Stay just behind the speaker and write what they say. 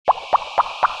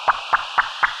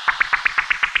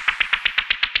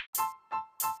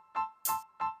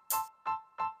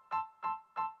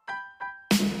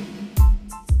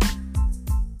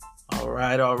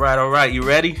All right. You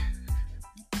ready?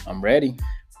 I'm ready.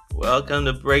 Welcome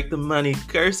to Break the Money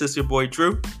Curse. It's your boy,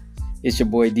 Drew. It's your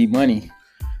boy, D Money.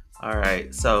 All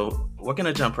right. So we're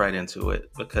going to jump right into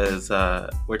it because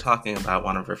we're talking about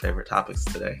one of our favorite topics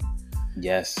today.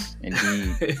 Yes,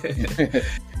 indeed.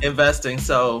 Investing.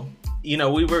 So, we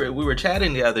were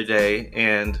chatting the other day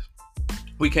and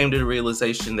we came to the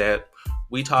realization that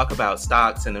we talk about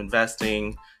stocks and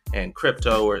investing and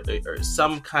crypto or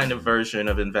some kind of version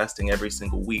of investing every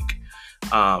single week.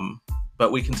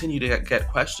 But we continue to get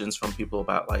questions from people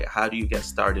about, like, how do you get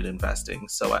started investing?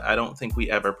 So I don't think we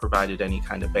ever provided any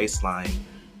kind of baseline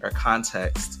or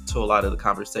context to a lot of the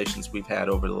conversations we've had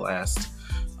over the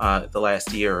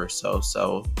last year or so.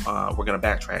 So we're going to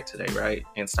backtrack today, right?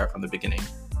 And start from the beginning.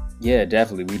 Yeah,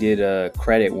 definitely. We did a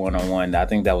credit one-on-one. I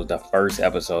think that was the first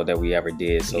episode that we ever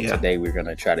did. So Today we're going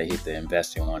to try to hit the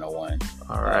investing 101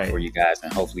 all right. For you guys.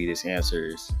 And hopefully this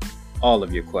answers all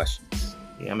of your questions.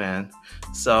 Yeah, man.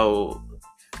 So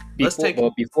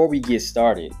before we get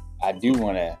started, I do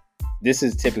want to, this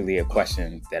is typically a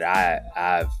question that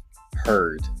I've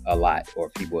heard a lot,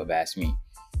 or people have asked me.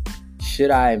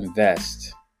 Should I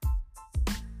invest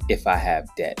if I have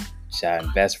debt? Should I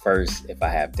invest first if I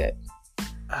have debt?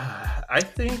 I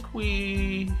think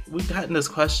we've gotten this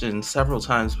question several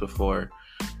times before.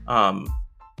 And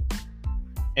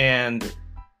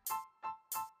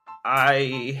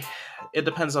it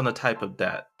depends on the type of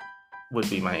debt would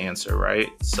be my answer, right?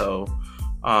 So,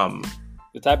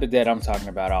 the type of debt I'm talking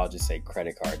about, I'll just say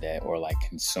credit card debt or like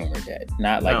consumer debt,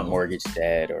 not like mortgage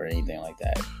debt or anything like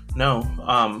that.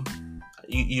 No,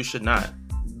 you should not.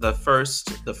 The first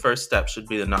step should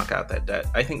be to knock out that debt.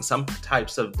 I think some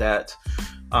types of debt,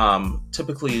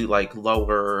 typically like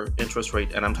lower interest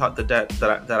rate, and I'm taught the debt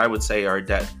that I would say are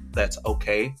debt that's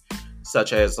okay,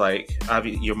 such as like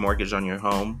your mortgage on your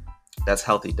home, that's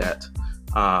healthy debt.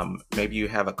 Maybe you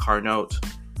have a car note,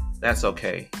 that's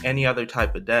okay. Any other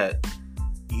type of debt,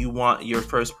 your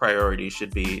first priority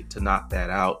should be to knock that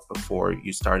out before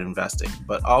you start investing,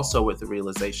 but also with the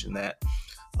realization that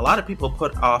a lot of people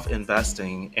put off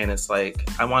investing, and it's like,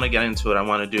 I want to get into it. I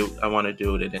want to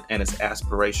do it. And it's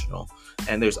aspirational.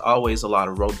 And there's always a lot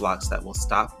of roadblocks that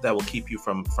will keep you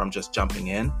from just jumping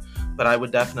in. But I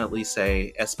would definitely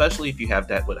say, especially if you have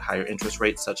debt with higher interest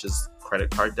rates, such as credit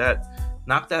card debt,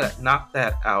 knock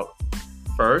that out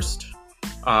first.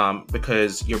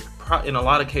 Because in a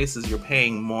lot of cases, you're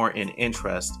paying more in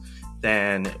interest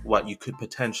than what you could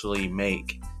potentially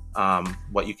make,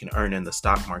 what you can earn in the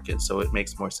stock market. So it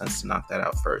makes more sense to knock that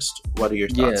out first. What are your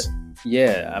thoughts?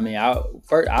 Yeah. I mean,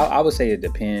 I would say it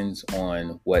depends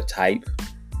on what type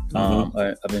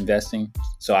of investing.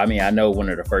 So, I mean, I know one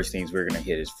of the first things we're going to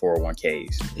hit is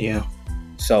 401ks. Yeah.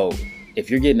 So if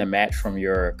you're getting a match from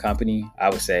your company, I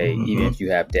would say even if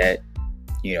you have debt,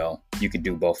 you could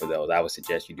do both of those. I would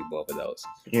suggest you do both of those.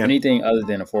 Yeah. Anything other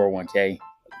than a 401k,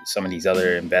 some of these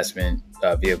other investment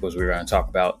vehicles we're going to talk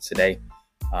about today,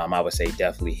 I would say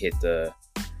definitely hit the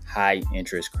high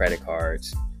interest credit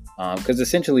cards. Because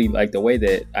essentially, like, the way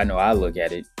that I know I look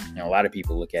at it, a lot of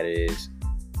people look at it, is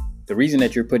the reason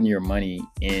that you're putting your money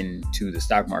into the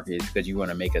stock market is because you want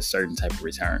to make a certain type of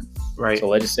return. Right. So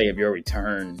let's just say if your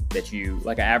return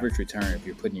like an average return, if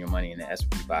you're putting your money in the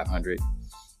S&P 500,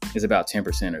 is about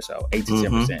 10% or so, 8 to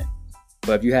 10%.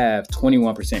 But if you have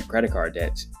 21% credit card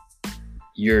debts,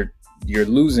 you're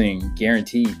losing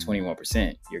guaranteed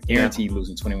 21%. You're guaranteed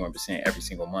losing 21% every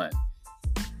single month.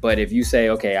 But if you say,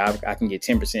 okay, I can get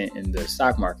 10% in the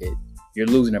stock market, you're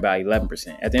losing about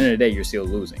 11%. At the end of the day, you're still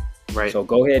losing. Right. So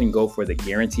go ahead and go for the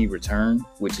guaranteed return,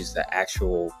 which is the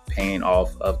actual paying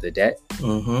off of the debt.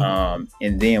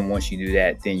 And then once you do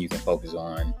that, then you can focus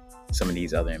on some of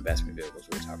these other investment vehicles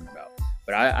we're talking about.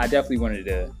 But I definitely wanted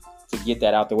to get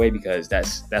that out the way, because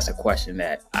that's a question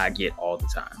that I get all the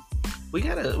time. We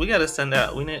gotta send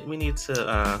out. We need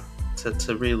to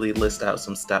really list out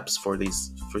some steps for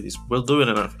these. We'll do it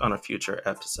on a future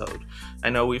episode. I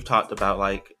know we've talked about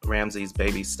like Ramsey's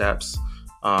baby steps,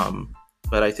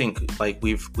 but I think like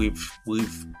we've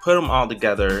put them all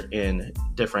together in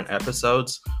different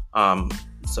episodes.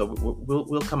 So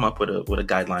we'll come up with a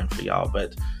guideline for y'all.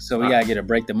 But so we gotta get a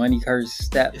break the money curse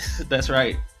step. That's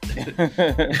right.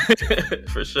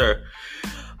 For sure.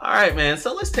 All right, man.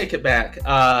 So let's take it back.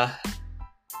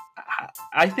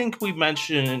 I think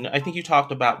you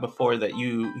talked about before that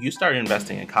you started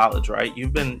investing in college, right?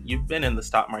 You've been in the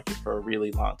stock market for a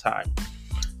really long time.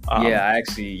 I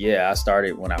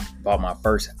started when I bought my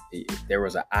first. There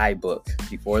was an iBook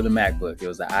before the MacBook. It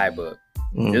was the iBook.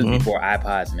 This was before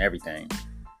iPods and everything.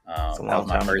 That was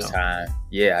my first time.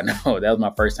 Yeah, I know. That was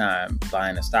my first time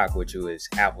buying a stock, which was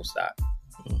Apple stock.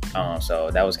 So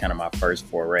that was kind of my first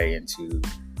foray into,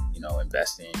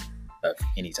 investing of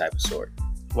any type of sort.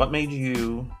 What led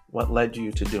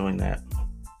you to doing that?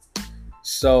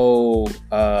 So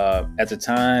at the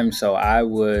time,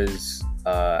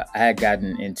 I had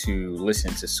gotten into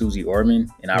listening to Susie Orman,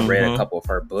 and I read a couple of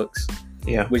her books.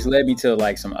 Yeah. Which led me to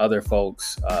like some other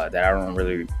folks that I don't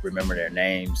really remember their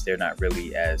names. They're not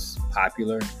really as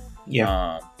popular.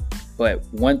 Yeah. But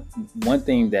one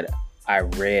thing that I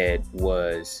read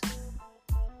was,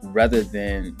 rather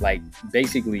than like,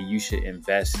 basically you should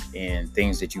invest in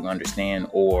things that you understand,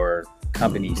 or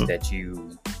companies that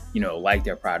you like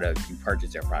their products, you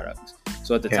purchase their products.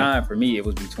 So at the time for me, it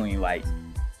was between like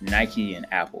Nike and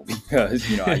Apple, because,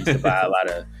 I used to buy a lot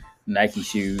of Nike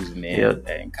shoes, and then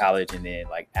in college, and then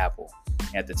like Apple.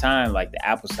 And at the time, like the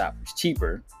Apple stock was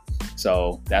cheaper,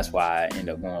 so that's why I ended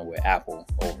up going with Apple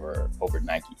over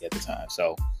Nike at the time.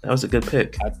 So that was a good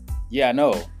pick. I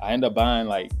know. I ended up buying,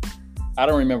 like, I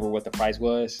don't remember what the price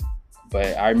was,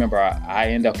 but I remember I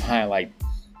ended up buying like,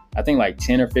 I think like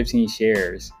 10 or 15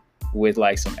 shares with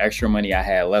like some extra money I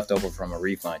had left over from a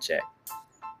refund check.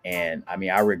 And I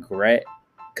mean, I regret,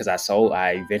 because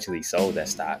I eventually sold that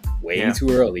stock way too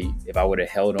early. If I would have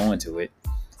held on to it,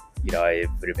 it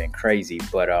would have been crazy.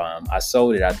 But I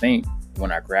sold it, I think,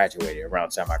 when I graduated,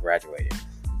 around the time I graduated.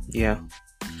 Yeah.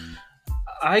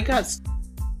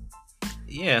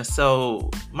 So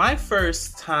my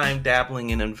first time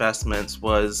dabbling in investments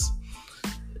was,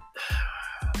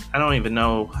 I don't even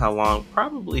know how long,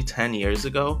 probably 10 years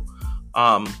ago.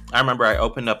 I remember I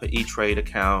opened up an E-Trade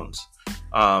account.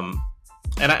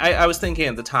 And I was thinking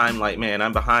at the time, like, man,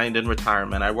 I'm behind in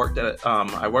retirement. I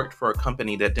worked for a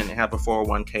company that didn't have a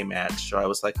 401k match. So I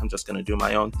was like, I'm just going to do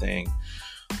my own thing.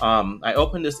 I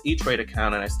opened this E-Trade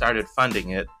account and I started funding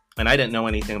it. And I didn't know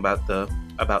anything about the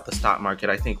stock market.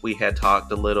 I think we had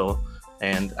talked a little,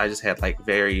 and I just had like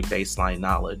very baseline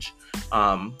knowledge.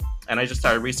 And I just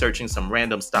started researching some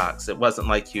random stocks. It wasn't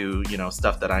like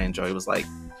stuff that I enjoy. It was like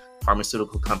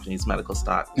pharmaceutical companies, medical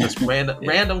stock, just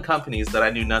random companies that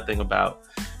I knew nothing about.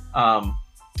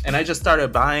 And I just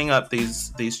started buying up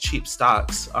these cheap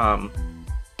stocks, and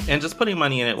just putting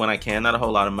money in it when I can, not a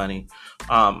whole lot of money.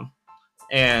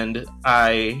 And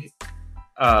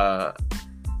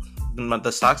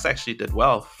the stocks actually did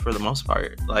well for the most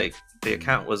part. Like, the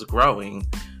account was growing,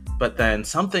 but then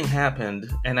something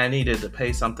happened and I needed to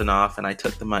pay something off, and I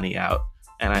took the money out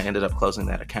and I ended up closing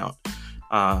that account.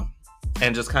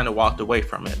 And just kind of walked away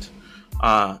from it.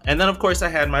 And then, of course, I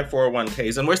had my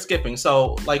 401ks, and we're skipping.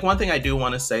 So, like, one thing I do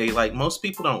want to say, like, most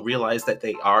people don't realize that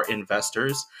they are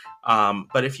investors.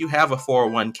 But if you have a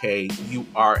 401k, you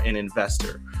are an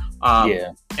investor.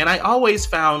 And I always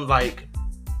found, like,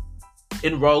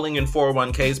 enrolling in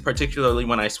 401ks, particularly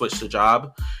when I switched a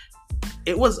job,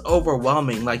 it was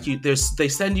overwhelming. Like, they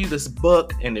send you this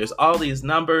book, and there's all these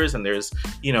numbers, and there's,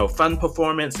 fund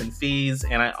performance and fees.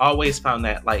 And I always found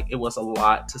that, like, it was a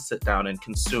lot to sit down and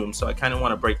consume. So I kind of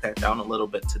want to break that down a little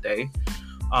bit today.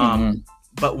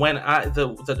 But when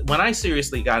I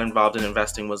seriously got involved in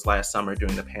investing was last summer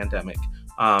during the pandemic.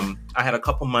 I had a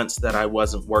couple months that I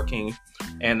wasn't working,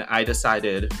 and I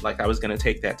decided, like, I was going to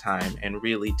take that time and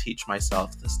really teach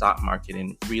myself the stock market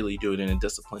and really do it in a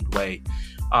disciplined way.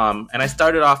 And I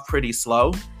started off pretty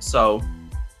slow. So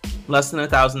less than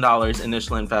 $1,000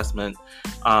 initial investment.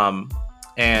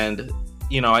 And,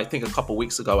 I think a couple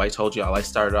weeks ago, I told y'all I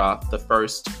started off, the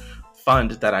first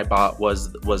fund that I bought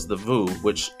was the VU,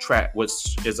 which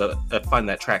is a fund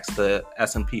that tracks the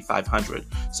S&P 500.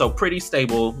 So pretty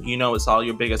stable, it's all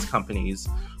your biggest companies.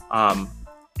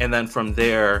 And then from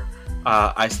there,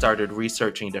 I started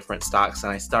researching different stocks,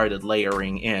 and I started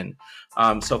layering in.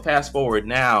 So fast forward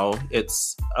now,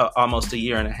 it's almost a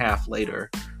year and a half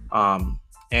later.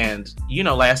 And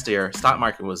last year, stock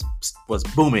market was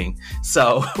booming.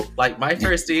 So like, my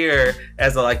first year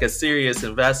as a serious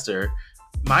investor,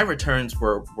 my returns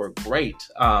were great.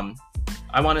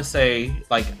 I want to say,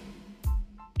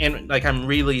 I'm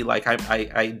really,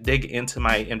 I dig into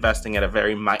my investing at a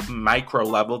very micro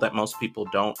level that most people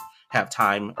don't have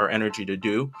time or energy to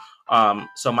do.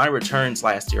 So my returns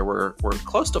last year were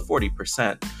close to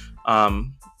 40%.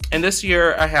 And this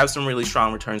year I have some really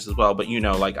strong returns as well. But,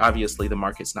 obviously the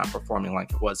market's not performing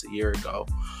like it was a year ago.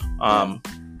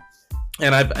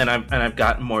 And I've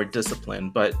gotten more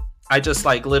disciplined, but I just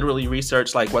literally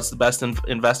researched what's the best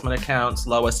investment accounts,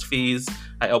 lowest fees.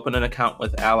 I opened an account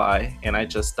with Ally, and I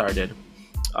just started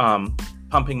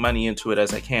pumping money into it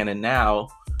as I can. And now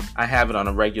I have it on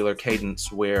a regular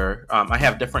cadence where I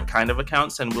have different kind of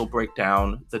accounts, and we'll break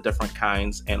down the different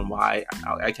kinds and why.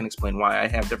 I can explain why I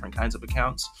have different kinds of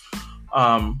accounts.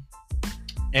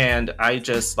 And I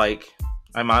just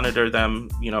I monitor them,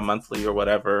 monthly or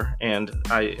whatever, and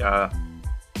I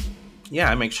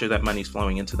make sure that money's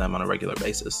flowing into them on a regular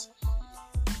basis.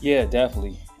 Yeah,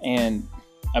 definitely. And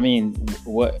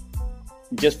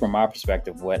just from my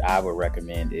perspective, what I would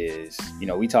recommend is,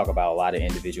 we talk about a lot of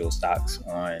individual stocks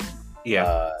on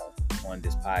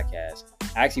this podcast.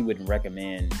 I actually wouldn't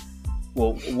recommend.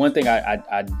 Well, one thing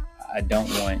I don't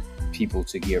want people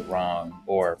to get wrong,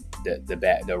 or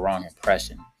the wrong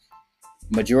impression.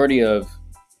 Majority of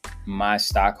my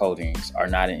stock holdings are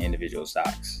not in individual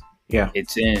stocks. Yeah,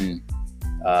 it's in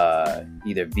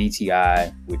either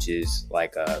VTI, which is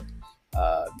like a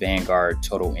Vanguard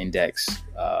Total Index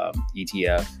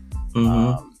ETF,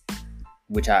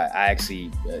 which I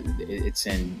actually it's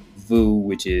in VU,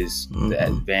 which is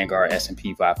the Vanguard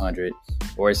S&P 500,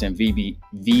 or it's in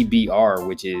VBR,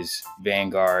 which is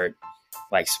Vanguard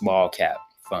like small cap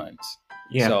funds.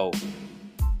 Yeah. So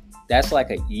that's like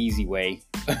an easy way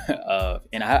of,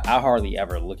 and I hardly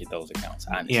ever look at those accounts,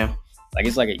 honestly. Yeah. Like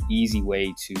it's like an easy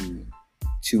way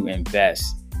to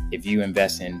invest. If you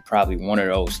invest in probably one of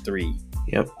those three,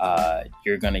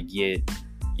 you're gonna get,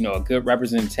 a good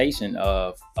representation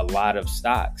of a lot of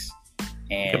stocks.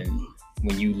 And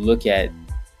when you look at,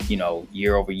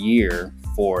 year over year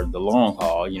for the long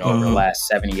haul, over the last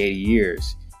 70, 80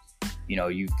 years,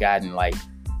 you've gotten like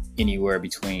anywhere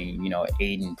between,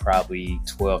 8 and probably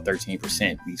 12,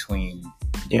 13% between,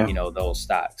 those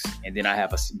stocks. And then I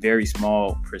have a very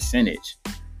small percentage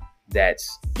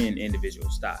that's in individual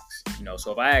stocks.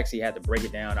 So if I actually had to break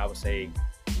it down, I would say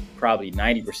probably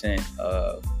 90%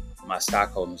 of my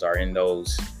stock holdings are in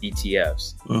those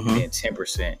ETFs, and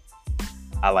 10%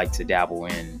 I like to dabble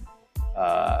in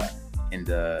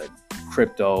the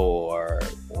crypto or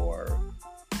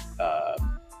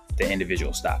the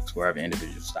individual stocks, wherever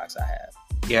individual stocks I have.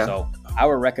 Yeah. So I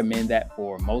would recommend that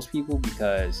for most people,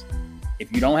 because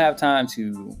if you don't have time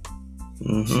to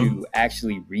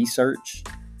actually research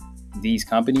these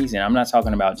companies, and I'm not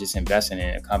talking about just investing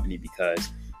in a company because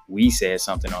we said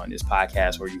something on this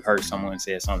podcast or you heard someone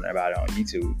say something about it on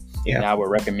YouTube, and I would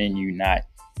recommend you not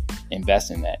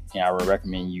invest in that. And I would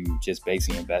recommend you just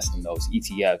basically invest in those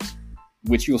ETFs,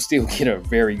 which you'll still get a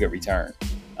very good return.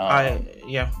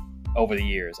 Over the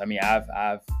years. I mean, I've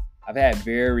had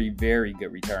very, very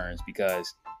good returns,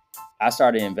 because I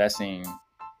started investing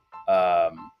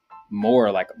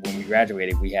more like when we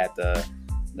graduated. We had the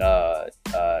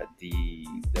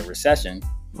recession,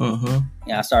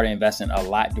 and I started investing a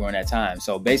lot during that time.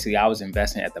 So basically, I was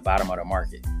investing at the bottom of the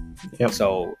market. Yep.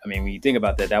 So I mean, when you think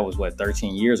about that, that was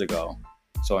 13 years ago.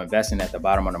 So investing at the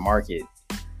bottom of the market,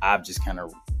 I've just kind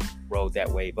of rode that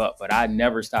wave up. But I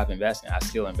never stopped investing. I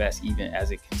still invest even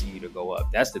as it continued to go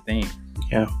up. That's the thing.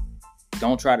 Yeah.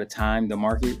 Don't try to time the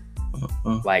market.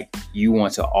 Like, you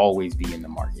want to always be in the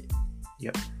market.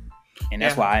 Yep. And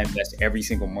that's why I invest every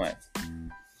single month.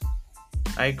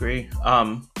 I agree.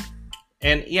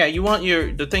 And you want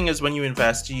the thing is, when you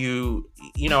invest,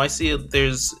 I see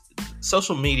there's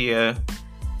social media,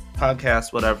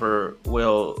 podcasts, whatever,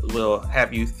 will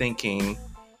have you thinking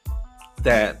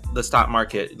that the stock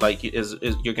market is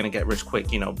you're going to get rich quick,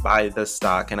 buy this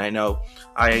stock. And I know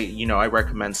I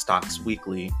recommend stocks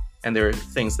weekly, and there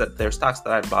are stocks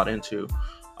that I've bought into.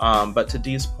 But to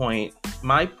Dee's point,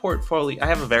 my portfolio, I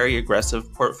have a very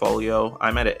aggressive portfolio.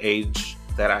 I'm at an age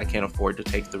that I can't afford to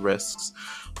take the risks.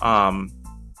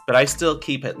 But I still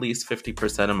keep at least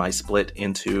 50% of my split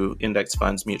into index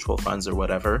funds, mutual funds, or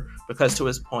whatever, because to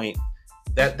his point,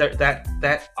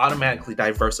 that automatically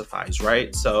diversifies,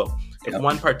 right? So if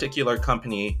one particular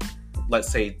company, let's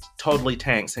say, totally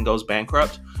tanks and goes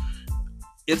bankrupt,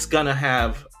 it's going to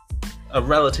have a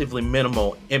relatively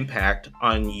minimal impact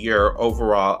on your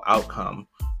overall outcome,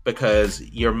 because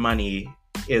your money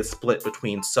is split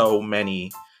between so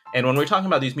many. And when we're talking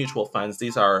about these mutual funds,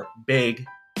 these are big,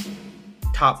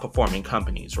 top performing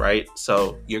companies, right?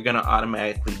 So you're going to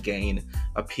automatically gain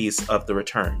a piece of the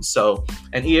return. So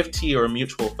an EFT or a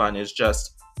mutual fund is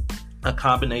just a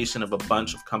combination of a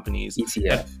bunch of companies.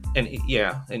 ETF. An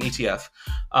ETF.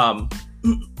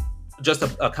 Just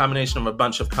a combination of a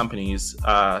bunch of companies.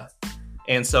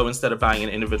 And so instead of buying an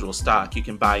individual stock, you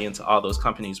can buy into all those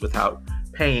companies without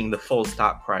paying the full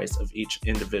stock price of each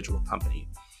individual company.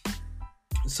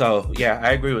 So,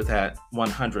 I agree with that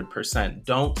 100%.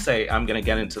 Don't say I'm going to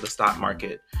get into the stock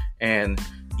market and,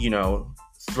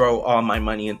 throw all my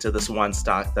money into this one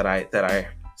stock that I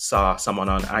saw someone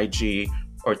on IG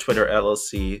or Twitter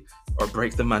LLC or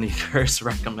Break the Money Curse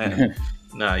recommend.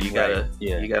 No, you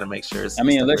gotta make sure.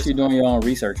 Unless you're doing your own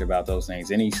research about those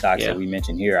things. Any stocks that we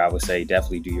mentioned here, I would say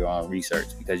definitely do your own research,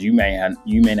 because you may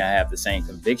not have the same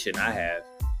conviction I have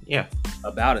Yeah.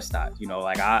 About a stock. You know,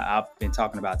 like I've been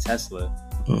talking about Tesla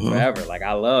forever. Like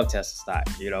I love Tesla stock.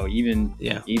 You know,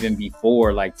 even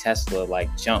before like Tesla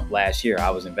like jumped last year, I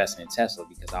was investing in Tesla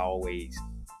because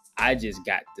I just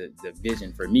got the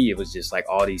vision. For me, it was just like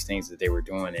all these things that they were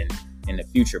doing in the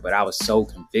future, but I was so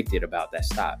convicted about that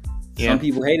stock. Some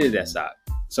people hated that stock.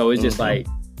 So it's just like,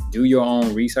 do your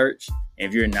own research.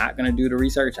 If you're not going to do the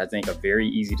research, I think a very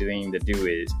easy thing to do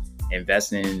is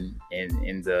invest in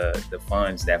the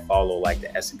funds that follow like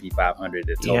the S&P 500,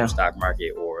 the total stock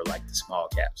market, or like the small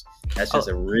caps. That's just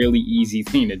a really easy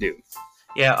thing to do.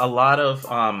 Yeah, a lot of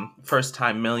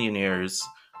first-time millionaires,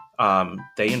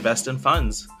 they invest in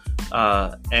funds.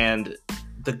 And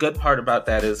the good part about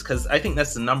that is, because I think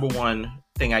that's the number one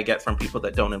thing I get from people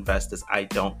that don't invest, is I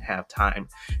don't have time.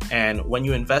 And when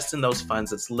you invest in those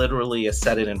funds, it's literally a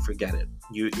set it and forget it.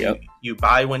 You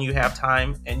buy when you have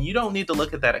time, and you don't need to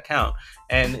look at that account.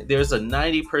 And there's a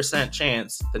 90%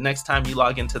 chance the next time you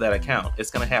log into that account, it's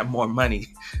going to have more money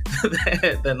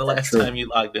than the last time you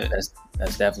logged in.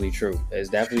 That's definitely true. It's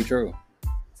definitely true.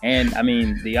 And I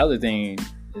mean, the other thing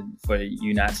for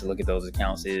you not to look at those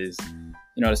accounts is,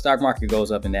 you know, the stock market goes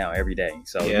up and down every day.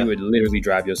 So you would literally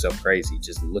drive yourself crazy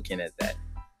just looking at that.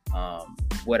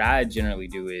 What I generally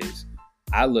do is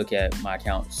I look at my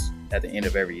accounts at the end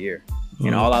of every year.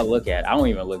 And all I look at, I don't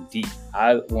even look deep.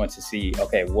 I want to see,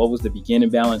 okay, what was the beginning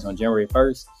balance on January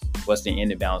 1st? What's the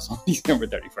ending balance on December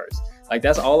 31st? Like,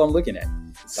 that's all I'm looking at.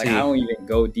 Like, I don't even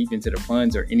go deep into the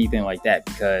funds or anything like that,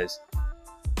 because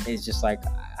it's just like,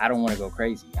 I don't want to go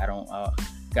crazy.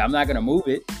 I'm not going to move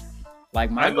it. Like,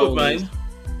 my goal is...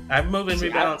 I move and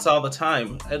rebalance all the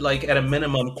time. Like, at a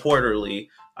minimum quarterly,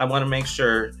 I want to make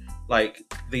sure like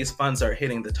these funds are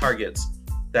hitting the targets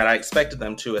that I expected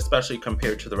them to, especially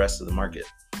compared to the rest of the market.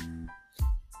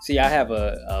 See, I have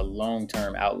a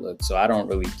long-term outlook, so I don't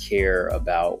really care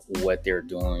about what they're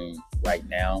doing right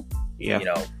now. Yeah. You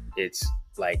know, it's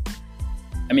like,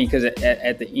 I mean, because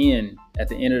at the end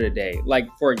of the day, like,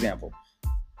 for example,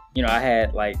 you know, I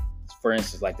had like, for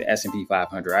instance, like the S&P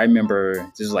 500. I remember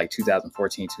this is like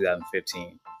 2014,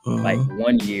 2015. Like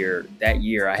that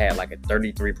year I had like a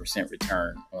 33%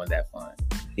 return on that fund.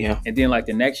 Yeah. And then like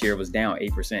the next year it was down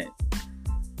 8%.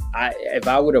 If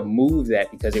I would have moved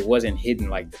that because it wasn't hitting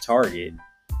like the target,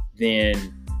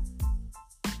 then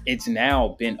it's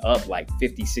now been up like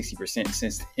 50, 60%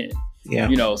 since then. Yeah.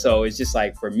 You know, so it's just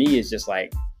like, for me, it's just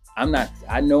like,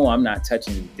 I know I'm not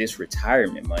touching this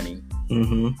retirement money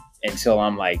until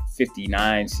I'm like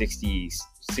 59, 60,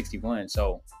 61.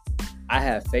 So I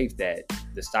have faith that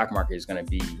the stock market is going to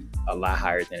be a lot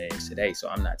higher than it is today. So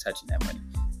I'm not touching that money.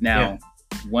 Now,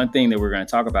 one thing that we're going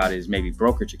to talk about is maybe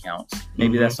brokerage accounts.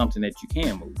 Maybe that's something that you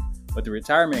can move. But the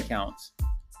retirement accounts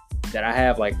that I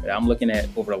have, like I'm looking at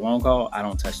over the long haul, I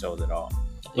don't touch those at all.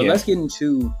 But let's get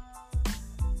into,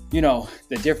 you know,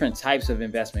 the different types of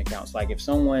investment accounts. Like if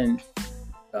someone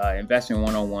investing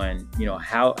one-on-one, you know,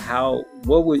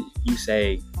 what would you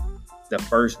say the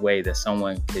first way that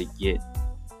someone could get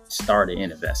started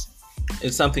in investing?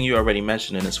 It's something you already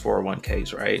mentioned in his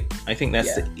 401ks, right? I think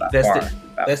that's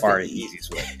the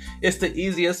easiest way. It's the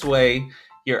easiest way.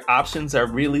 Your options are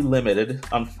really limited,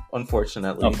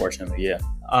 unfortunately. Unfortunately, yeah.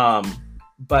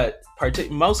 But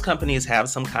most companies have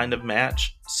some kind of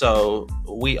match. So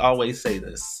we always say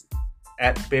this.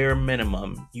 At bare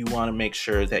minimum, you want to make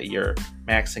sure that you're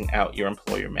maxing out your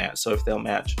employer match. So if they'll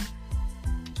match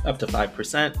up to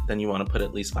 5%, then you want to put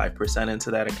at least 5%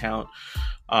 into that account.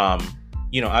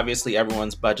 You know, obviously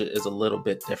everyone's budget is a little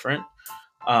bit different,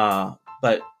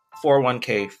 but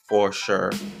 401k for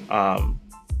sure.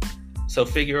 So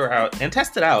figure out and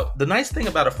test it out. The nice thing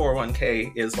about a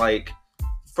 401k is, like,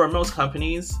 for most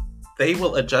companies, they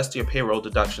will adjust your payroll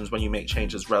deductions when you make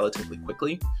changes relatively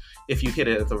quickly if you hit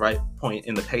it at the right point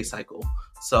in the pay cycle.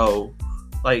 So,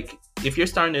 like, if you're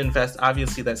starting to invest,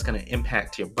 obviously that's going to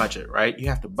impact your budget, right? You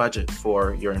have to budget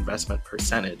for your investment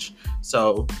percentage.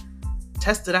 So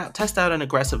test it out. Test out an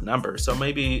aggressive number. So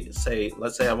maybe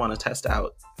let's say I want to test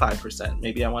out 5%.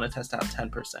 Maybe I want to test out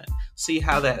 10%. See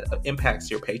how that impacts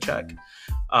your paycheck.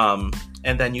 And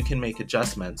then you can make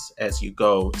adjustments as you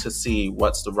go to see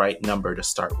what's the right number to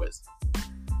start with.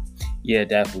 Yeah,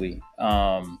 definitely.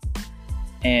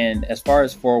 And as far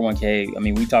as 401k, I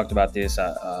mean, we talked about this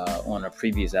on a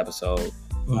previous episode.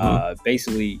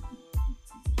 Basically,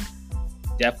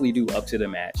 definitely do up to the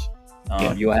match.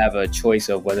 You'll have a choice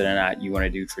of whether or not you want to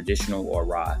do traditional or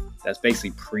Roth. That's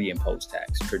basically pre and post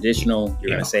tax. Traditional,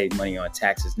 you're going to save money on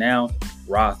taxes now.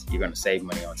 Roth, you're going to save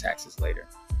money on taxes later.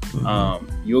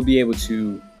 You'll be able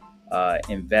to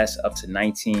invest up to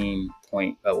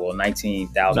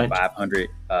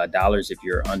 $19,500 if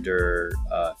you're under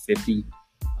 50.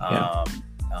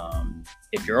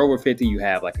 If you're over 50, you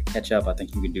have like a catch up. I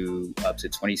think you can do up to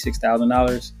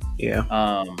 $26,000.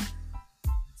 Yeah.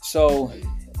 So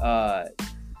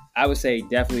I would say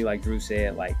definitely, like Drew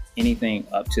said, like anything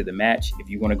up to the match. If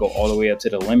you want to go all the way up to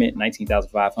the limit,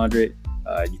 19,500,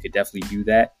 you could definitely do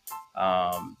that.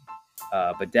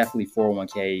 But definitely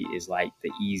 401k is like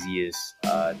the easiest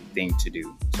thing to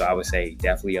do. So I would say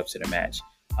definitely up to the match.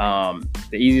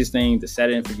 The easiest thing to set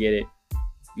it and forget it.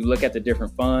 You look at the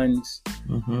different funds.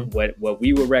 What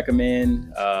we would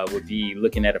recommend would be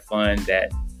looking at a fund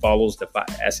that follows the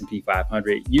S&P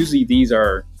 500. Usually these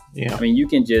are, I mean, you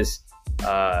can just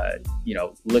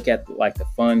look at like the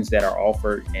funds that are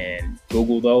offered and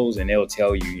Google those, and they'll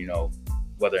tell you,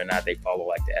 whether or not they follow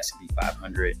like the S&P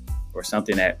 500 or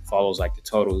something that follows like the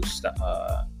total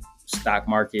stock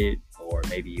market, or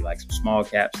maybe like some small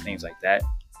caps, things like that.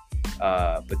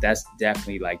 But that's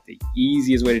definitely like the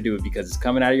easiest way to do it, because it's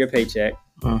coming out of your paycheck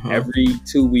every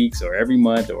 2 weeks or every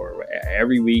month or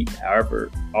every week,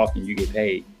 however often you get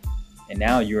paid. And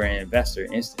now you're an investor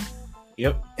instantly.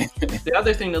 Yep. The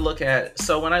other thing to look at,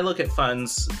 so when I look at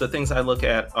funds, the things I look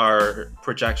at are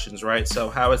projections, right? So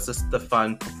how has the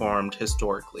fund performed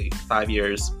historically? 5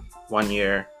 years, 1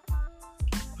 year,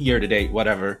 year to date,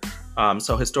 whatever.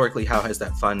 So historically, how has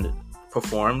that fund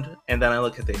performed? And then I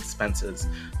look at the expenses.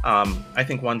 I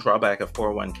think one drawback of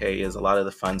 401k is a lot of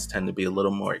the funds tend to be a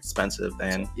little more expensive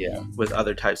than with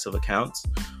other types of accounts.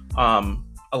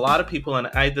 A lot of people, and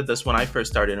I did this when I first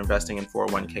started investing in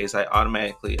 401ks,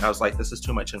 I was like, this is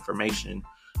too much information.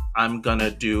 I'm going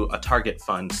to do a target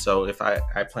fund. So if I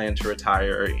plan to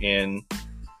retire in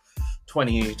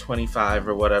 2025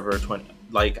 or whatever,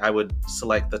 I would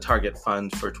select the target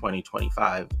fund for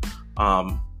 2025.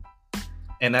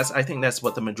 And I think that's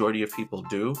what the majority of people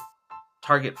do.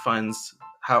 Target funds,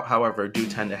 however, do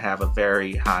tend to have a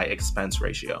very high expense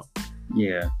ratio.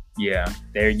 Yeah.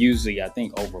 They're usually, I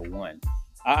think, over 1.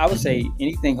 I would say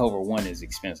anything over 1 is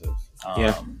expensive.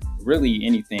 Really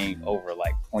anything over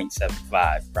like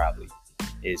 0.75 probably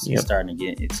is starting to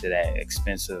get into that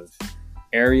expensive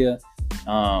area.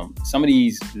 Some of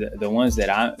these, the ones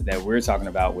that we're talking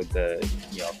about with the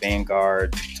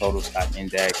Vanguard Total Stock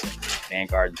Index and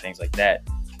Vanguard and things like that,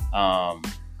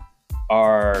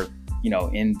 are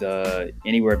in the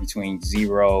anywhere between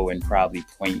 0 and probably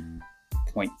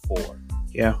 0.4.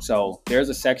 Yeah. So there's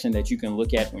a section that you can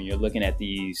look at when you're looking at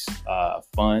these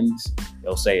funds.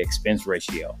 They'll say expense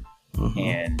ratio,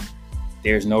 and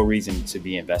there's no reason to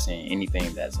be investing in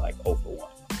anything that's like over 1.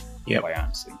 Yeah, quite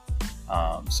honestly.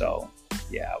 So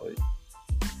yeah, I would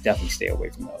definitely stay away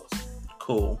from those.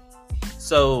 Cool.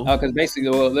 So because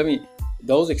basically,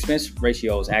 those expense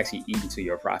ratios actually eat into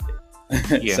your profit.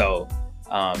 So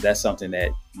that's something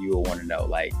that you will want to know.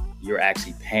 Like, you're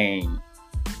actually paying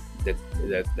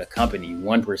the company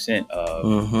 1%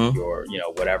 of your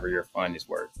whatever your fund is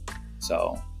worth.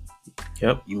 So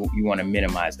you want to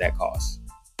minimize that cost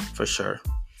for sure.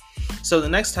 So the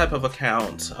next type of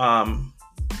account, and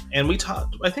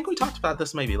I think we talked about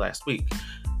this maybe last week,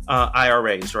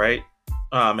 IRAs, right?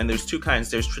 And there's 2 kinds.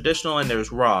 There's traditional and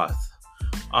there's Roth.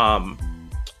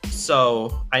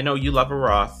 So I know you love a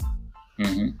Roth.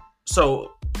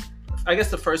 So I guess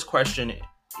the first question,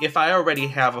 if I already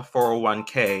have a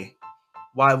 401k,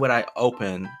 why would I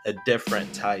open a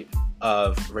different type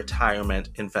of retirement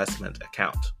investment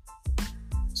account?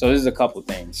 So there's a couple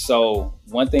things. So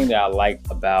one thing that I like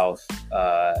about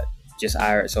just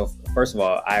IRA. So first of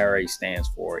all, IRA stands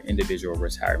for Individual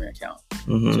Retirement Account.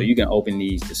 So you can open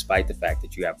these despite the fact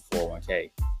that you have a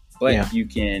 401k. But you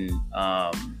can,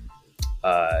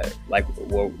 like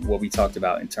what we talked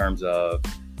about in terms of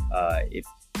if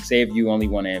you only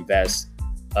want to invest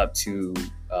up to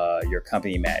your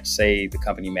company match. Say the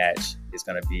company match is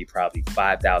going to be probably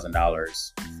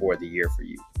 $5,000 for the year for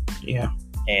you. Yeah.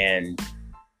 And,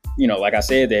 like I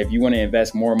said, that if you want to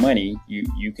invest more money,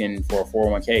 you can, for a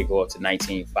 401k, go up to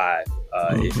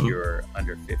 19.5 if you're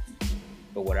under 50.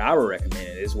 But what I would recommend,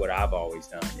 and this is what I've always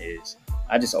done, is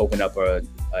I just open up a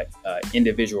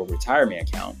individual retirement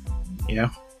account.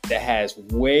 Yeah. That has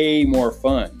way more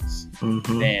funds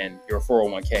than your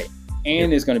 401k.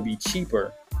 And it's going to be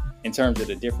cheaper in terms of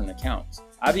the different accounts.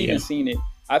 I've even seen it.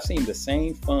 I've seen the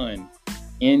same fund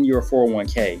in your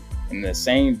 401k and the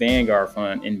same Vanguard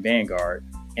fund in Vanguard,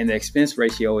 and the expense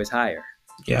ratio is higher.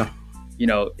 Yeah.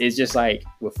 It's just like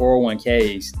with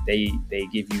 401ks, they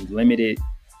give you limited.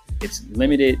 It's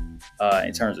limited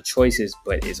in terms of choices,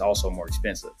 but it's also more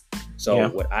expensive. So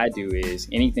what I do is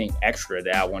anything extra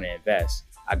that I want to invest,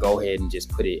 I go ahead and just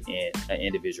put it in an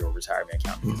individual retirement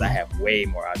account, because I have way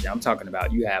more options. I'm talking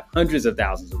about you have hundreds of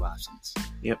thousands of options.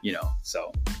 Yep.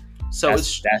 So So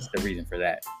that's the reason for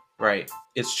that. Right.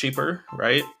 It's cheaper,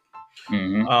 right?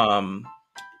 Mm-hmm.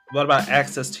 What about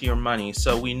access to your money?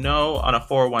 So we know on a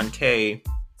 401k,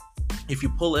 if you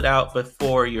pull it out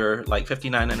before you're like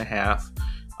 59 and a half,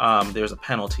 there's a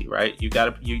penalty, right?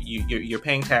 You're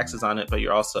paying taxes on it, but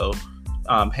you're also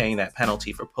paying that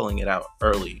penalty for pulling it out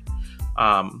early.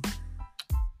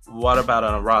 What about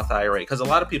on a Roth IRA? Because a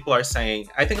lot of people are saying,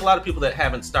 I think a lot of people that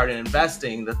haven't started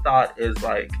investing, the thought is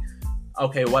like,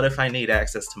 okay, what if I need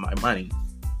access to my money?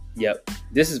 Yep.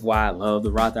 This is why I love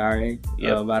the Roth IRA,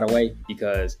 by the way,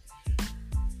 because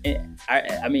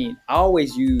I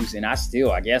always use, and I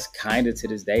still, I guess, kind of to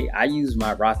this day, I use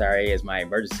my Roth IRA as my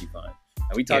emergency fund.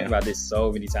 And we talked about this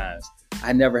so many times.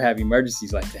 I never have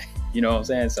emergencies like that. You know what I'm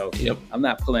saying? So I'm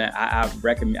not pulling.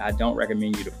 I don't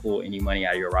recommend you to pull any money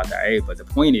out of your Roth IRA. But the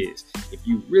point is, if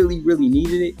you really, really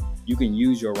needed it, you can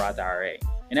use your Roth IRA.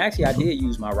 And actually, I did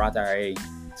use my Roth IRA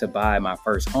to buy my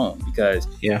first home, because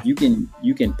you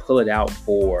can pull it out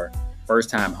for first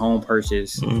time home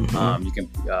purchase. You can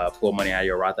pull money out of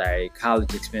your Roth IRA,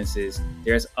 college expenses.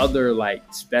 There's other like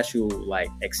special like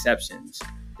exceptions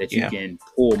that you can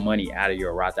pull money out of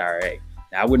your Roth IRA.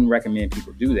 Now, I wouldn't recommend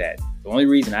people do that. The only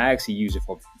reason I actually use it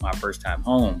for my first time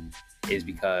home is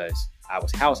because I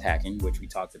was house hacking, which we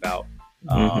talked about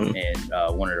in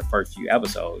one of the first few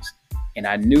episodes. And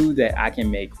I knew that I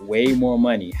can make way more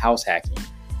money house hacking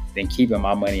than keeping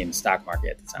my money in the stock market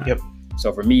at the time.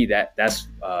 So for me, that's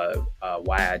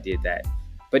why I did that.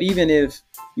 But even if,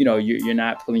 you're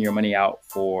not pulling your money out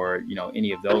for,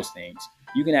 any of those things,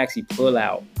 you can actually pull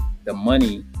out the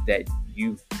money that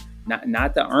you,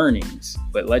 not the earnings,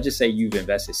 but let's just say you've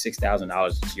invested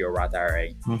 $6,000 into your Roth IRA.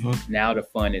 Now the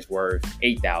fund is worth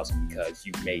 $8,000 because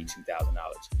you've made $2,000.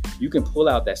 You can pull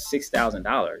out that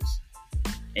 $6,000.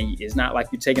 And it's not like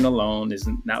you're taking a loan. It's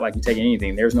not like you're taking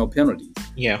anything. There's no penalties.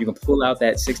 You can pull out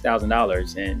that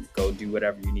 $6,000 and go do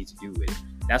whatever you need to do with it.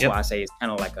 That's why I say it's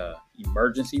kind of like a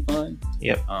emergency fund.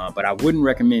 But I wouldn't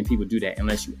recommend people do that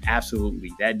unless you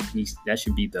absolutely, that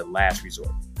should be the last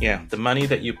resort. The money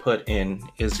that you put in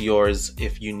is yours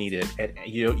if you need it.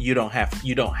 You don't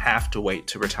have to wait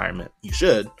to retirement. You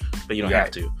should, but you don't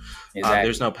have to. Exactly.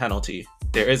 There's no penalty.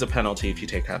 There is a penalty if you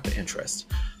take out the interest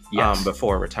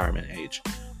before retirement age.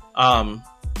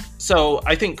 So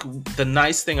I think the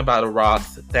nice thing about a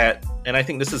Roth and I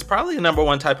think this is probably the number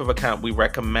one type of account we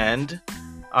recommend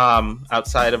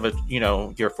outside of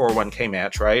your 401k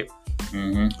match, right?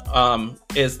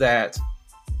 Is that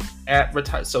at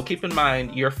retire. So keep in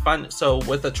mind your fund. So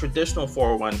with a traditional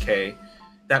 401k,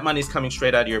 that money's coming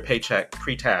straight out of your paycheck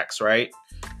pre-tax, right?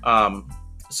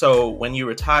 So when you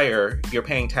retire, you're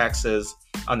paying taxes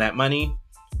on that money.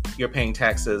 You're paying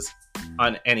taxes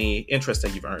on any interest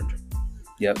that you've earned.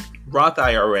 Roth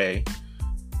IRA,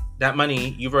 that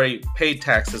money, you've already paid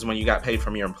taxes when you got paid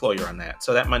from your employer on that.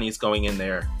 So that money is going in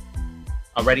there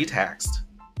already taxed.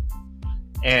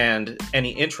 And any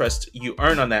interest you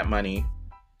earn on that money,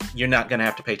 you're not going to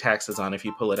have to pay taxes on if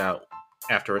you pull it out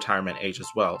after retirement age as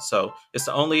well. So it's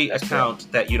the only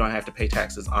account that you don't have to pay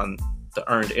taxes on the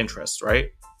earned interest,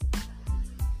 right?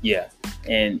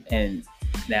 And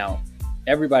now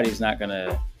everybody's not going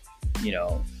to,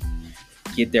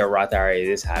 get their Roth IRA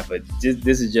this high, but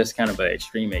this is just kind of an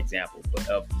extreme example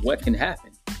of what can happen.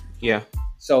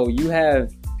 So you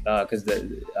have, because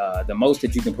the most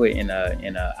that you can put in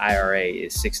a IRA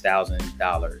is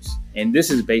 $6,000, and this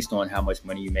is based on how much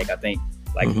money you make. I think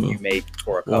you make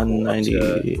for a couple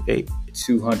 198,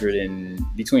 200 and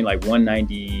between like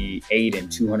 198 and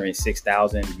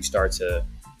 206,000. You start to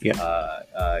get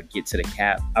to the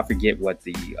cap. I forget what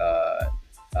the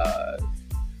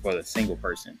for the single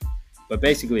person. But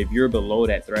basically, if you're below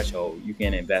that threshold, you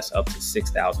can invest up to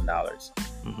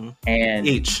 $6,000 and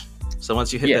each. So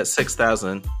once you hit that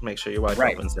 6,000, make sure your wife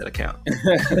opens that account.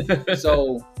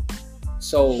 So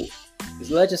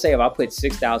let's just say if I put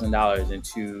 $6,000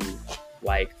 into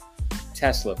like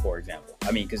Tesla, for example.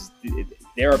 I mean, because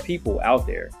there are people out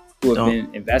there who have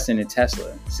been investing in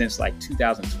Tesla since like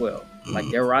 2012.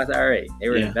 Like their Roth IRA, they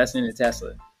were investing in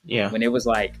Tesla when it was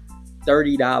like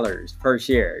 $30 per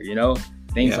share,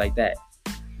 things like that.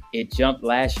 It jumped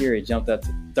last year. It jumped up to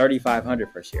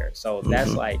 $3,500 per share. So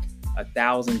that's like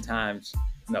 1,000 times.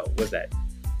 No, what's that?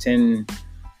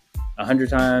 100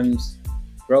 times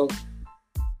growth?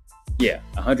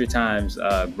 100 times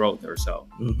growth or so.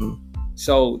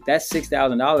 So that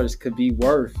 $6,000 could be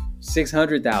worth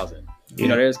 $600,000.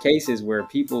 There's cases where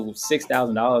people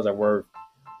 $6,000 are worth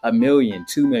 $1 million,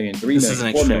 $2 million, $3 million. This is an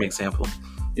extreme example.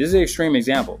 This is an extreme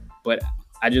example, but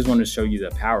I just want to show you the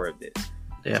power of this.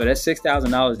 So that's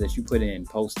 $6,000 that you put in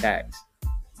post-tax.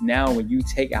 Now, when you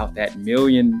take out that $1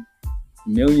 million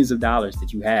millions of dollars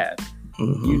that you have,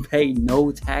 you pay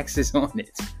no taxes on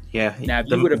it. Yeah. Now, if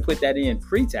you would have put that in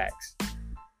pre-tax,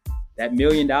 that $1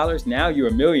 million, now you're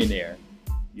a millionaire.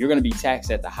 You're going to be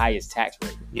taxed at the highest tax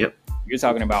rate. Yep. You're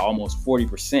talking about almost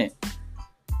 40%.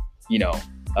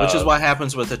 Which is what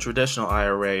happens with a traditional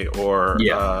IRA or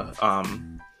your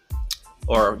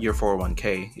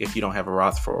 401k if you don't have a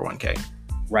Roth 401k.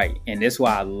 Right. And this is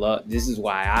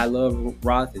why I love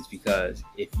Roth, is because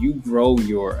if you grow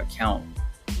your account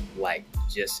like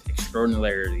just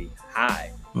extraordinarily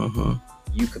high,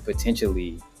 you could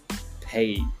potentially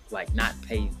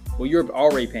you're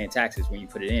already paying taxes when you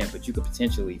put it in, but you could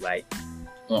potentially, like,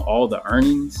 on all the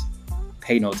earnings,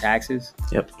 pay no taxes.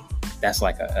 Yep. That's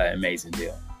like an amazing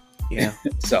deal. Yeah.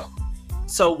 So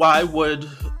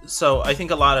I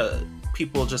think a lot of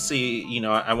people just see,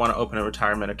 I want to open a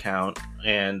retirement account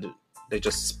and they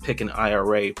just pick an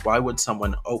IRA. Why would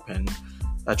someone open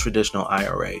a traditional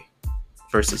IRA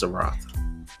versus a Roth?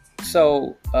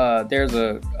 So there's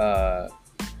a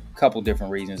couple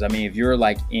different reasons. I mean, if you're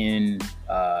like in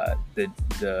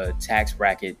the tax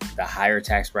bracket, the higher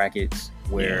tax brackets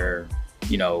where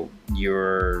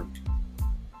you're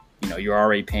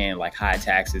already paying like high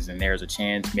taxes, and there's a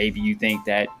chance maybe you think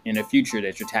that in the future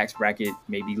that your tax bracket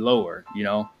may be lower.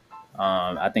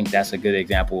 I think that's a good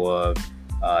example of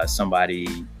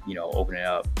somebody opening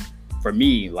up, for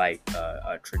me, like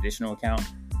a traditional account.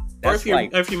 Or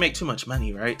if you make too much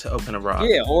money, right, to open a Roth.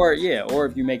 Or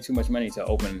if you make too much money to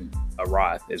open a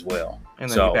Roth as well. And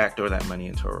then you backdoor that money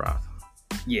into a Roth.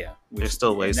 Yeah. There's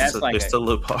still ways. There's still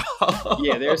loopholes.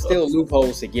 Yeah, there's still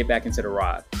loopholes to get back into the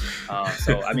Roth.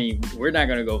 So, I mean, we're not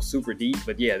going to go super deep,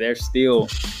 but yeah, there's still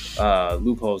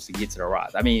loopholes to get to the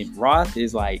Roth. I mean, Roth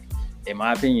is like, in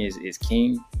my opinion, is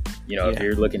king. If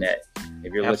you're looking at,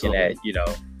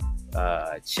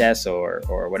 chess or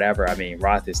whatever. I mean,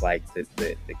 Roth is like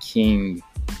the king,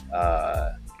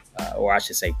 or I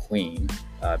should say queen,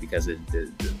 because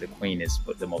the queen is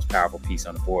the most powerful piece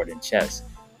on the board in chess.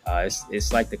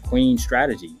 It's like the queen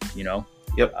strategy,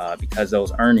 Yep. Because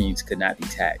those earnings could not be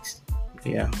taxed.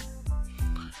 Yeah.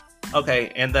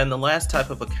 Okay, and then the last type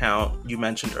of account you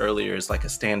mentioned earlier is like a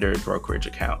standard brokerage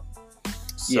account.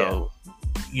 So,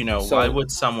 why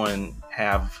would someone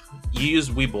you use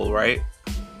Webull, right?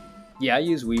 Yeah, I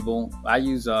use Webull. I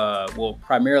use,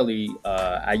 primarily,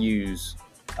 I use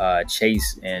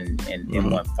Chase and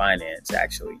M1 Finance,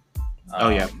 actually.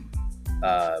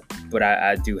 But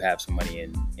I do have some money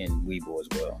in Webull as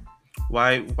well.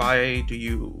 Why do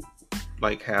you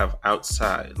have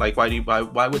outside?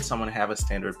 Why would someone have a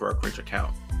standard brokerage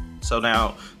account? So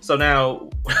now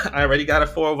I already got a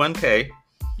 401k.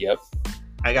 Yep.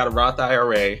 I got a Roth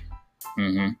IRA.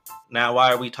 Mm-hmm. Now,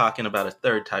 why are we talking about a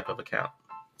third type of account?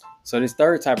 So this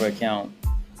third type of account,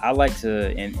 I like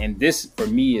to, and this for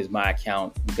me is my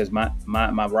account, because my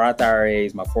Roth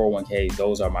IRAs, my 401ks,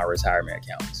 those are my retirement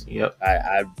accounts. Yep.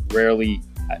 I rarely,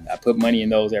 I put money in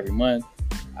those every month.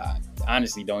 I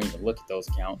honestly don't even look at those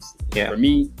accounts. Yeah. For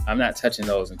me, I'm not touching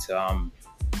those until I'm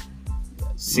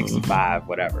 65,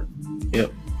 whatever.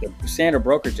 Yep. The standard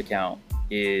brokerage account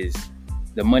is,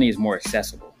 the money is more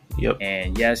accessible. Yep.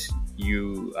 And yes,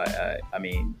 you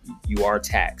are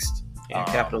taxed.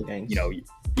 Capital gains.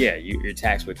 You're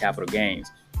taxed with capital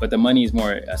gains, but the money is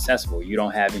more accessible. You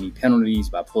don't have any penalties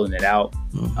by pulling it out.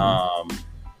 Mm-hmm.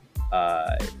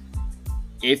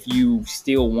 If you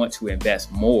still want to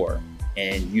invest more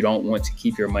and you don't want to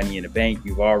keep your money in the bank,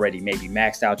 you've already maybe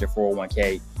maxed out your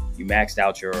 401k, you maxed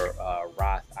out your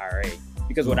Roth IRA.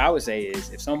 Because what I would say is,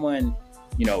 if someone,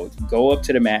 go up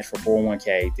to the match for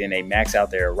 401k, then they max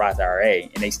out their Roth IRA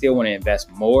and they still want to invest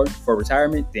more for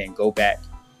retirement, then go back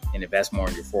and invest more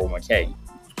in your 401k.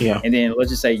 Yeah. And then let's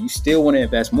just say you still want to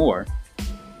invest more.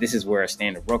 This is where a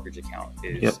standard brokerage account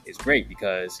is great,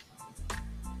 because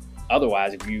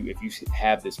otherwise, if you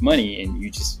have this money and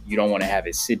you don't want to have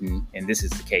it sitting, and this is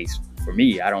the case for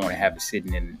me, I don't want to have it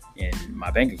sitting in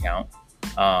my bank account.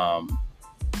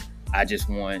 I just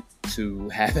want to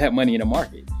have that money in the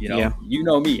market. You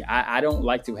know me. I don't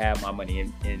like to have my money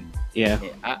in.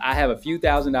 I have a few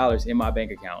 $1,000s in my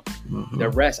bank account. Mm-hmm. The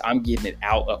rest, I'm getting it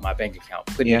out of my bank account,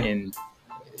 putting it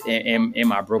in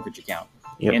my brokerage account.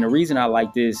 Yep. And the reason I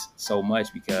like this so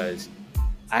much, because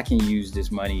I can use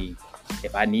this money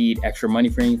if I need extra money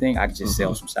for anything. I can just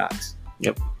sell some stocks.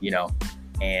 Yep.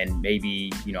 And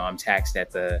maybe I'm taxed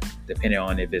at depending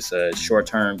on if it's a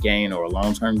short-term gain or a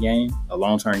long-term gain. A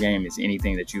long-term gain is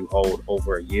anything that you hold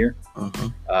over a year.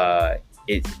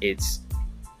 It's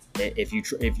if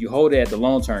you hold it at the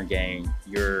long-term gain,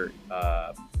 you're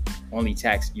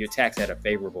taxed at a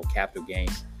favorable capital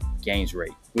gains gains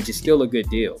rate, which is still a good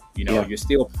deal. You know, you're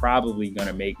still probably going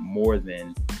to make more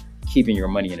than keeping your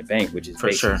money in the bank, which is For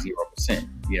basically sure. 0%,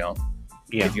 you know,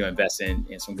 if you invest in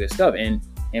some good stuff. And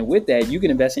with that, you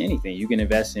can invest in anything. You can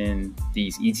invest in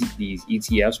these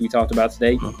ETFs we talked about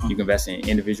today. You can invest in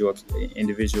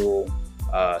individual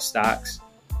stocks,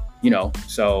 you know,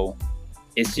 so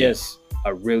it's just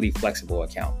a really flexible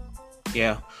account.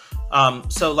 Yeah.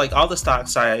 So like all the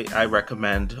stocks I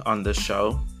recommend on this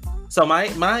show. So my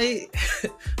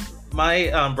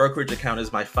brokerage account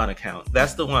is my fun account.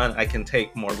 That's the one I can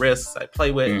take more risks. I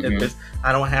play with.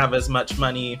 I don't have as much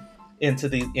money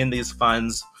in these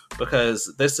funds,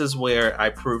 because this is where I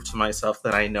prove to myself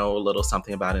that I know a little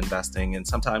something about investing. And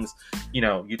sometimes, you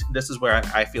know, this is where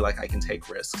I feel like I can take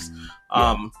risks.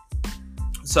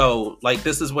 So like,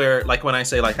 this is where, like, when I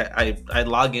say like I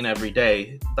log in every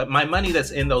day, but my money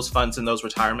that's in those funds, in those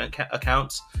retirement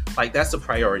accounts, like that's the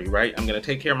priority, right? I'm going to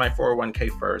take care of my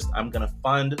 401k first. I'm going to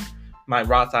fund my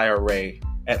Roth IRA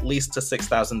at least to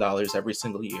 $6,000 every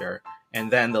single year. And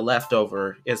then the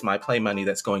leftover is my play money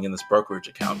that's going in this brokerage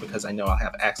account, because I know I'll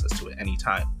have access to it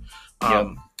anytime.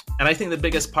 And I think the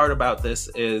biggest part about this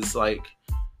is, like,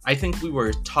 I think we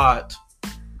were taught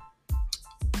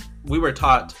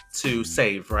to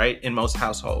save, right? In most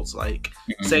households, like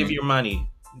save your money,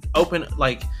 open,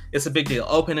 like it's a big deal.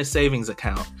 Open a savings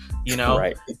account, you know?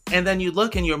 Right. And then you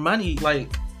look in your money,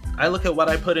 like I look at what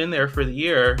I put in there for the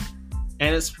year,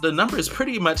 and the number is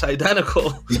pretty much identical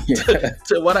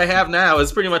to what I have now.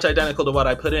 It's pretty much identical to what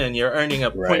I put in. You're earning a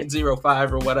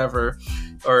 0.05 or whatever,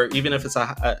 or even if it's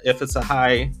a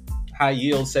high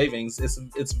yield savings,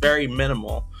 it's very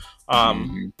minimal.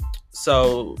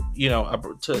 So, you know,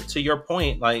 to your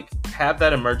point, like, have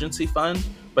that emergency fund.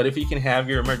 But if you can have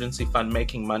your emergency fund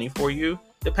making money for you,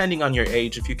 depending on your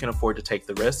age, if you can afford to take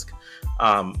the risk,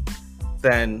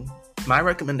 then my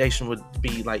recommendation would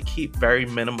be, like, keep very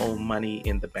minimal money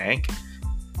in the bank,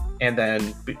 and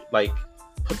then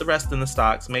put the rest in the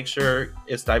stocks. Make sure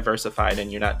it's diversified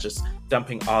and you're not just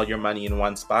dumping all your money in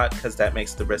one spot, because that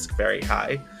makes the risk very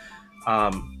high.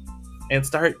 And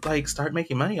start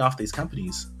making money off these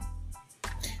companies.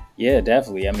 Yeah,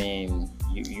 definitely. I mean,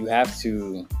 you have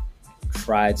to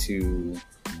try to,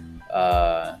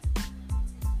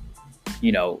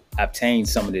 you know, obtain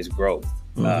some of this growth,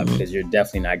 because you're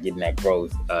definitely not getting that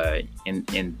growth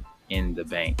in the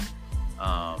bank.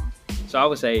 So I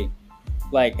would say,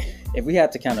 like, if we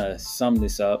had to kind of sum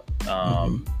this up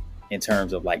in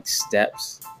terms of like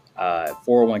steps,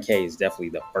 401k is definitely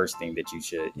the first thing that you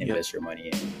should invest your money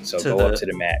in. So go up to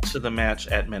the match. To the match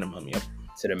at minimum,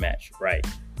 To the match, right.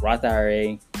 Roth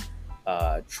IRA,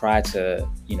 try to,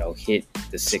 you know, hit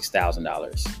the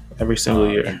 $6,000 every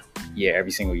single year.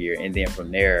 Every single year. And then from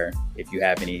there, if you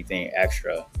have anything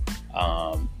extra,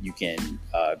 you can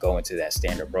go into that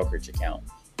standard brokerage account.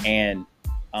 And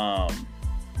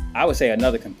I would say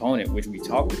another component, which we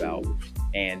talked about,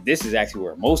 and this is actually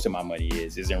where most of my money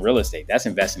is in real estate. That's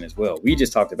investing as well. We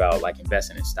just talked about like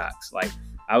investing in stocks. Like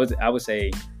I would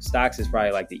say stocks is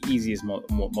probably like the easiest,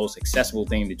 most accessible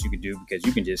thing that you could do, because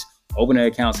you can just open an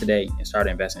account today and start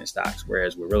investing in stocks.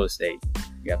 Whereas with real estate,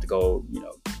 you have to go, you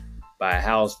know, buy a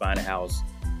house, find a house.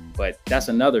 But that's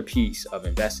another piece of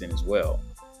investing as well.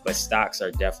 But stocks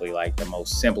are definitely like the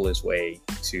most simplest way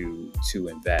to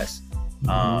invest.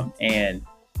 And,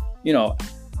 you know,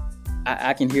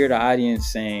 I can hear the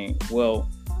audience saying, well,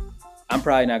 I'm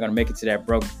probably not going to make it to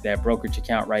that brokerage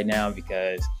account right now,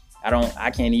 because I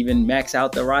can't even max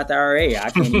out the Roth IRA. I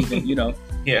can't even, you know.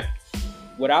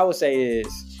 What I would say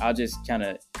is, I'll just kind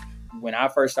of, when I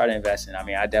first started investing, I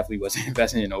mean, I definitely wasn't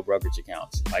investing in no brokerage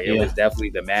accounts. Like it was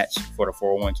definitely the match for the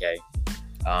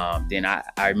 401k. Then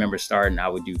I remember starting, I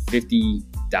would do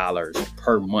 $50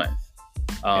 per month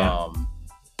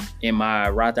in my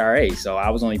Roth IRA. So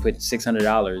I was only putting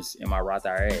 $600 in my Roth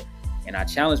IRA. And I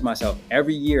challenged myself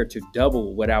every year to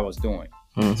double what I was doing.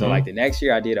 So like the next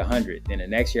year I did 100, then the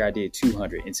next year I did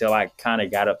 200, until I kind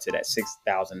of got up to that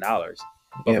 $6,000.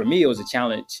 But for me, it was a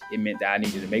challenge. It meant that I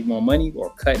needed to make more money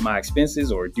or cut my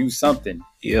expenses or do something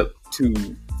to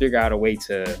figure out a way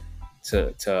to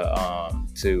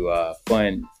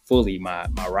fund fully my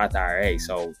Roth IRA.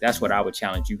 So that's what I would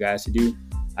challenge you guys to do.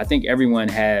 I think everyone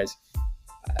has,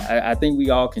 I think we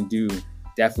all can do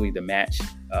definitely the match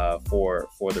for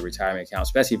the retirement account,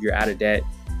 especially if you're out of debt.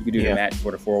 You can do the match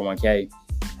for the 401k,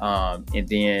 and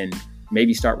then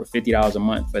maybe start with $50 a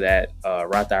month for that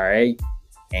Roth IRA,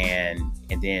 and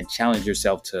then challenge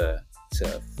yourself to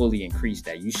fully increase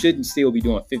that. You shouldn't still be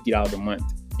doing $50 a month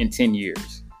in 10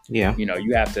 years. You know,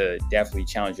 you have to definitely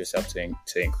challenge yourself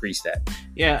to increase that.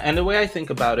 And the way I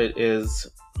think about it is,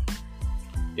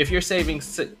 if you're saving,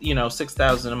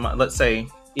 6,000 a month, let's say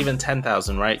even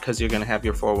 10,000, right? Because you're going to have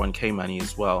your 401k money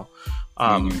as well.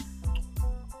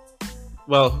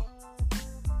 Well,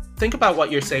 think about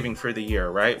what you're saving for the year,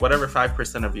 right? Whatever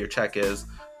 5% of your check is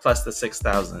plus the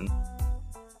 6,000.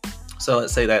 So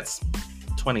let's say that's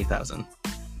 20,000.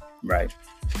 Right.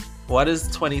 What is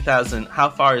 20,000? How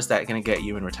far is that going to get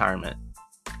you in retirement?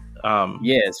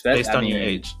 Based on your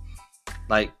age,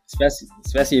 like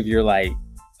especially if you're like,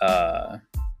 I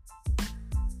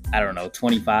don't know,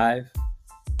 25.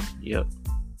 Yep.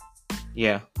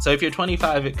 Yeah. So if you're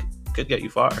 25, it could get you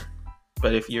far.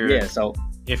 But if you're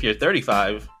if you're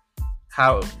 35,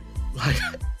 how, like,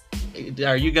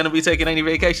 are you going to be taking any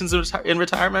vacations in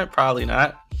retirement? Probably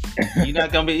not. You're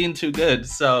not going to be eating too good.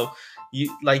 So you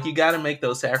got to make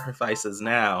those sacrifices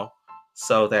now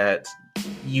so that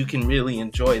you can really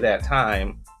enjoy that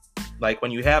time, like when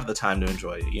you have the time to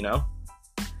enjoy it,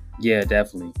 Yeah,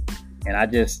 definitely. And I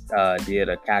just did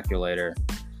a calculator.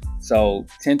 So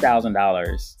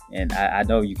 $10,000, and I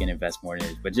know you can invest more than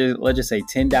this, but let's just say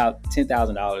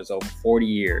 $10,000 over 40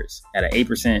 years at an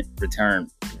 8% return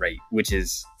rate, which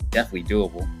is definitely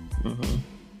doable. Mm-hmm.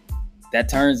 That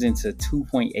turns into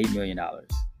 $2.8 million.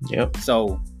 Yep.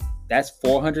 So that's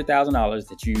 $400,000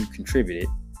 that you contributed,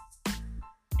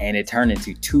 and it turned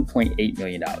into $2.8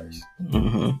 million.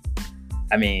 Mm-hmm.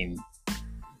 I mean,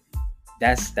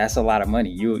 that's a lot of money.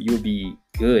 You'll be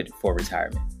good for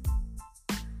retirement.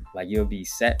 Like, you'll be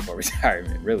set for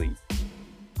retirement, really.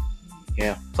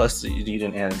 Yeah. Plus, you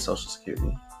didn't add in Social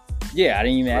Security. Yeah, I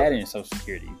didn't even add in Social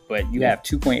Security. But you have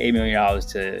 $2.8 million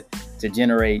to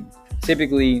generate.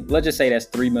 Typically, let's just say that's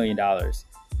 $3 million.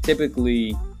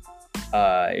 Typically,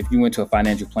 if you went to a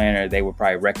financial planner, they would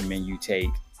probably recommend you take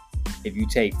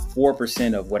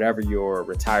 4% of whatever your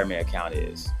retirement account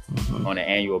is on an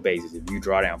annual basis. If you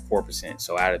draw down 4%.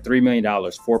 So out of $3 million,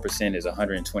 4% is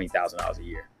 $120,000 a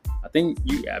year. I think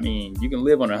you can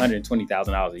live on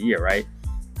 $120,000 a year, right?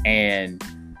 And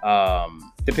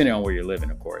depending on where you're living,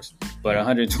 of course. But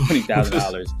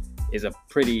 $120,000 is a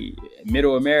pretty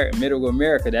middle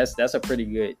America. That's a pretty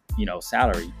good,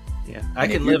 salary. Yeah, I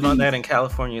can live on that in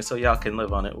California, so y'all can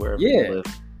live on it wherever you live.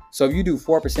 So if you do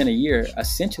 4% a year,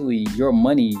 essentially your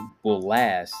money will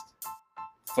last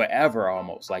forever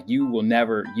almost. Like, you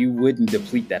wouldn't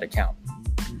deplete that account.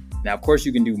 Now, of course,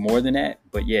 you can do more than that,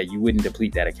 but yeah, you wouldn't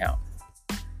deplete that account.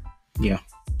 Yeah.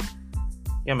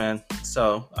 Yeah, man.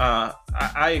 So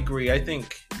I agree. I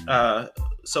think,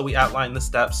 so we outlined the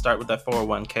steps, start with that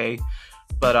 401k.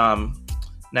 But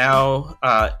now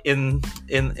in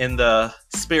the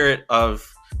spirit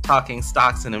of talking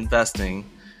stocks and investing,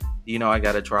 I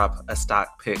got to drop a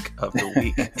stock pick of the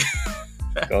week.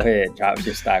 Go ahead, drop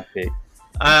your stock pick.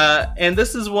 And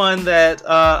this is one that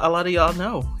a lot of y'all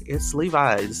know. It's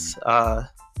Levi's.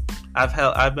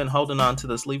 I've been holding on to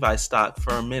this Levi's stock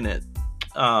for a minute.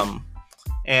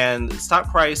 And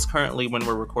stock price currently, when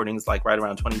we're recording, is like right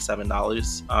around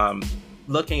 $27.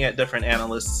 Looking at different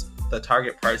analysts, the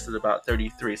target price is about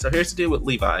 $33. So here's the deal with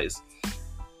Levi's.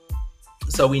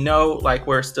 So we know, like,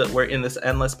 we're in this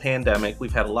endless pandemic.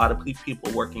 We've had a lot of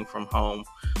people working from home,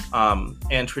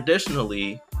 and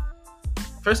traditionally,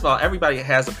 first of all, everybody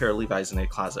has a pair of Levi's in their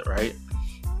closet, right?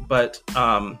 But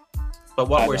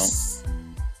what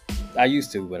I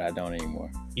used to, but I don't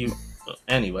anymore.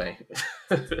 Anyway.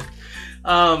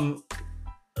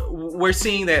 We're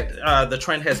seeing that the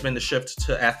trend has been to shift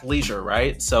to athleisure,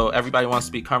 right? So everybody wants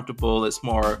to be comfortable. It's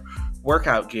more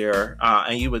workout gear,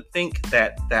 and you would think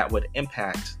that would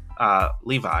impact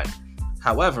Levi.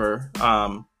 However,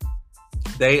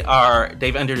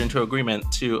 they've entered into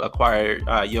agreement to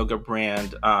acquire yoga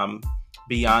brand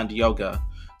Beyond Yoga.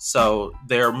 So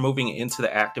they're moving into the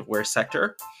activewear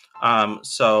sector.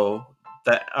 So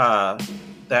that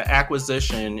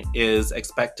acquisition is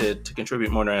expected to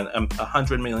contribute more than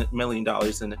 $100 million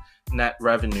in net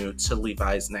revenue to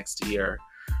Levi's next year.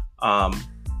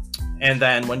 And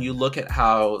then when you look at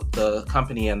how the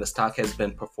company and the stock has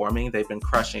been performing, they've been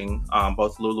crushing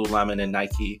both Lululemon and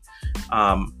Nike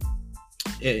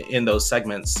in those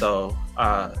segments. So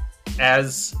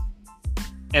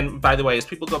and by the way, as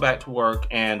people go back to work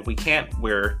and we can't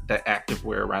wear the active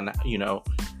wear around,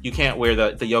 you can't wear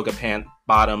the yoga pant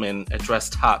bottom and a dress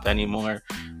top anymore.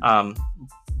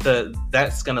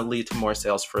 That's going to lead to more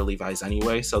sales for Levi's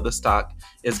anyway. So the stock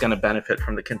is going to benefit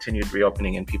from the continued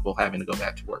reopening and people having to go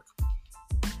back to work.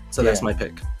 So that's my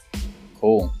pick.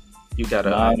 Cool. You got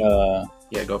to,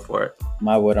 go for it.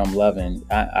 What I'm loving.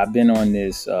 I've been on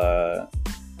this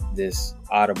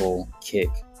Audible kick,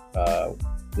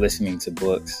 listening to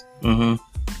books.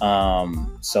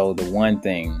 Mm-hmm. So The One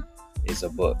Thing is a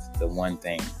book. The One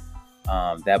Thing.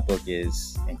 That book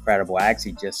is incredible. I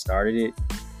actually just started it,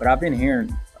 but I've been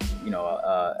hearing,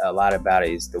 a lot about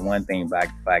it. It's The One Thing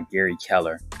by Gary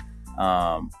Keller.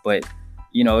 But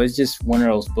it's just one of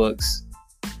those books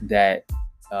that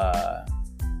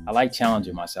I like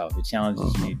challenging myself. It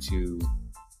challenges me to,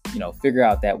 figure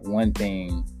out that one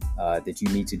thing that you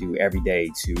need to do every day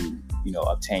to,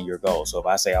 obtain your goal. So if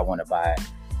I say I want to buy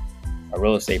a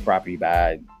real estate property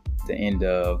by the end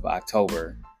of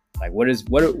October, like what is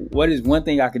one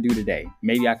thing I could do today?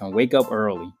 Maybe I can wake up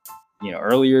early,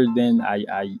 earlier than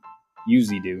I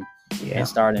usually do, and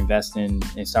start investing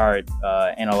and start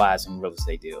analyzing real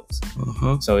estate deals.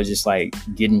 So it's just like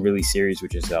getting really serious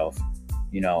with yourself,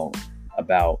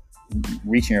 about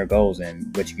reaching your goals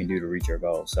and what you can do to reach your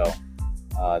goals. So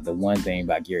The One Thing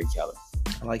by Gary Keller.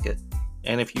 I like it.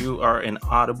 And if you are an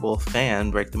Audible fan,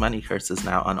 Break the Money Curse is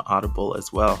now on Audible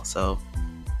as well. So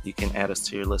you can add us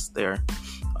to your list there.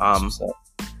 All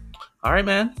right,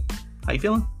 man. How you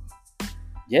feeling?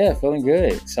 Yeah, feeling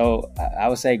good. So I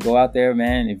would say go out there,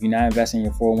 man. If you're not investing in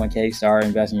your 401k, start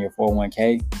investing in your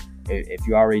 401k. If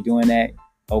you're already doing that,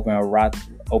 open up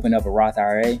a Roth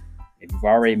IRA. If you've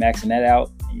already maxed that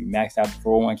out and you maxed out the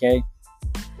 401k,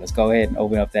 let's go ahead and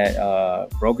open up that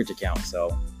brokerage account.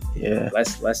 So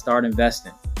let's start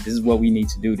investing. This is what we need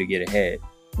to do to get ahead.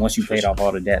 Once you paid off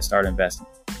all the debt, start investing.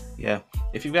 Yeah.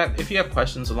 If you have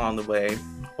questions along the way,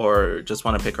 or just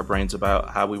want to pick our brains about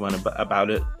how we went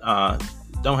about it,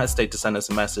 don't hesitate to send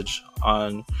us a message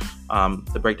on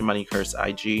the Break the Money Curse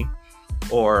IG,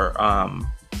 or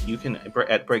you can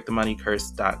at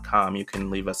breakthemoneycurse.com. You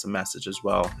can leave us a message as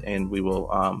well, and we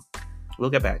will we'll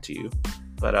get back to you.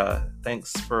 But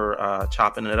thanks for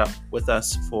chopping it up with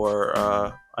us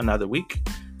for another week.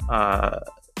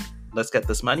 Let's get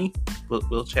this money.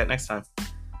 We'll chat next time.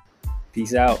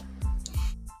 Peace out.